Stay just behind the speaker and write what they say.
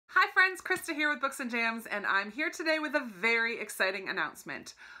Hi friends, Krista here with Books and Jams, and I'm here today with a very exciting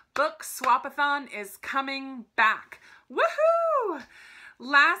announcement. Bookswapathon is coming back. Woohoo!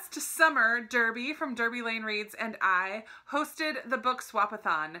 Last summer, Derby from Derby Lane Reads and I hosted the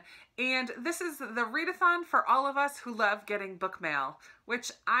Bookswapathon, and this is the readathon for all of us who love getting book mail,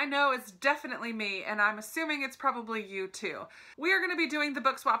 which I know is definitely me, and I'm assuming it's probably you too. We are going to be doing the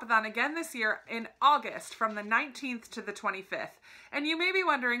Bookswapathon again this year in August from the 19th to the 25th. And you may be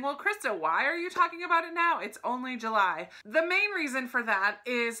wondering, well, Krista, why are you talking about it now? It's only July. The main reason for that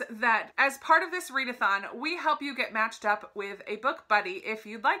is that as part of this readathon, we help you get matched up with a book buddy if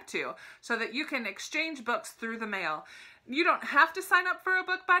you'd like to, so that you can exchange books through the mail. You don't have to sign up for a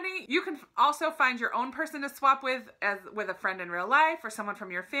book buddy. You can also find your own person to swap with, as with a friend in real life or someone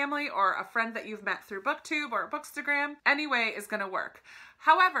from your family or a friend that you've met through BookTube or Bookstagram. Any way is going to work.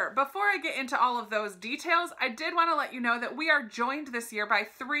 However, before I get into all of those details, I did want to let you know that we are joined this year by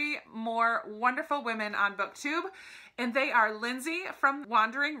 3 more wonderful women on BookTube, and they are Lindsay from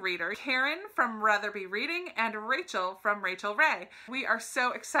Wandering Reader, Karen from Rather Be Reading, and Rachel from Rachel Ray. We are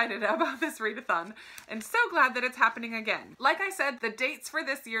so excited about this readathon and so glad that it's happening again. Like I said, the dates for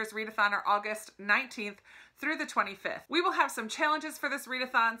this year's readathon are August 19th through the 25th. We will have some challenges for this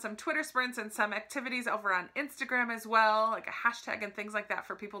readathon, some Twitter sprints, and some activities over on Instagram as well, like a hashtag and things like that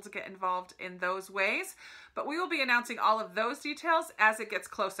for people to get involved in those ways. But we will be announcing all of those details as it gets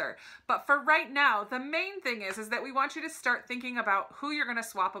closer. But for right now, the main thing is that we want you to start thinking about who you're going to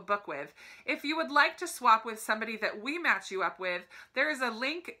swap a book with. If you would like to swap with somebody that we match you up with, there is a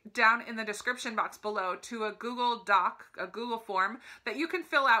link down in the description box below to a Google Doc, a Google form that you can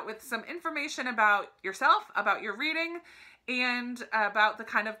fill out with some information about yourself, about your reading, and about the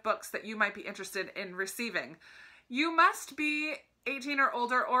kind of books that you might be interested in receiving. You must be 18 or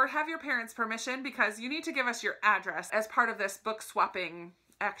older or have your parents' permission, because you need to give us your address as part of this book swapping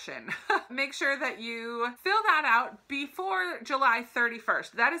action. Make sure that you fill that out before July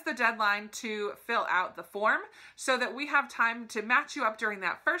 31st. That is the deadline to fill out the form, so that we have time to match you up during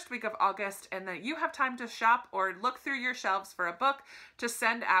that first week of August, and that you have time to shop or look through your shelves for a book to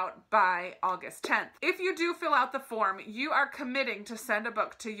send out by August 10th. If you do fill out the form, you are committing to send a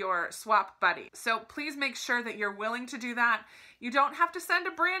book to your swap buddy. So please make sure that you're willing to do that. You don't have to send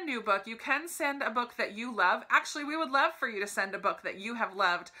a brand new book. You can send a book that you love. Actually, we would love for you to send a book that you have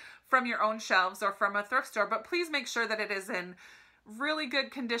loved from your own shelves or from a thrift store, but please make sure that it is in really good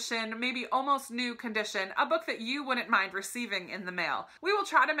condition, maybe almost new condition, a book that you wouldn't mind receiving in the mail. We will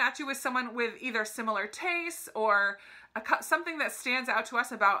try to match you with someone with either similar tastes or something that stands out to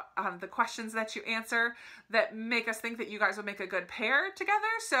us about the questions that you answer that make us think that you guys would make a good pair together.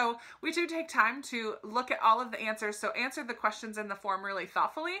 So we do take time to look at all of the answers, so answer the questions in the form really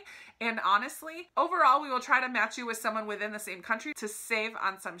thoughtfully and honestly. Overall, we will try to match you with someone within the same country to save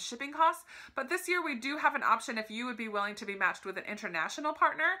on some shipping costs, but this year we do have an option if you would be willing to be matched with an international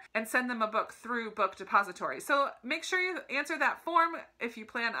partner and send them a book through Book Depository. So make sure you answer that form if you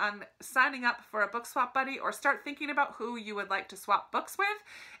plan on signing up for a book swap buddy, or start thinking about who you would like to swap books with,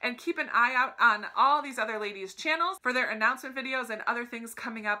 and keep an eye out on all these other ladies' channels for their announcement videos and other things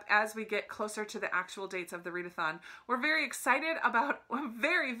coming up as we get closer to the actual dates of the readathon. We're very excited about,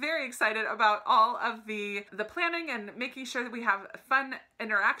 very excited about all of the planning and making sure that we have fun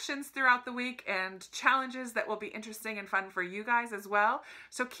interactions throughout the week and challenges that will be interesting and fun for you guys as well.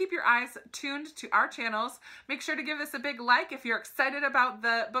 So keep your eyes tuned to our channels. Make sure to give this a big like if you're excited about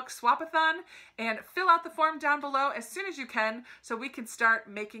the Bookswapathon, and fill out the form down below as soon as you can so we can start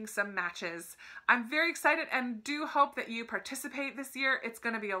making some matches. I'm very excited and do hope that you participate this year. It's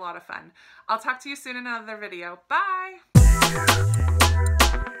going to be a lot of fun. I'll talk to you soon in another video. Bye!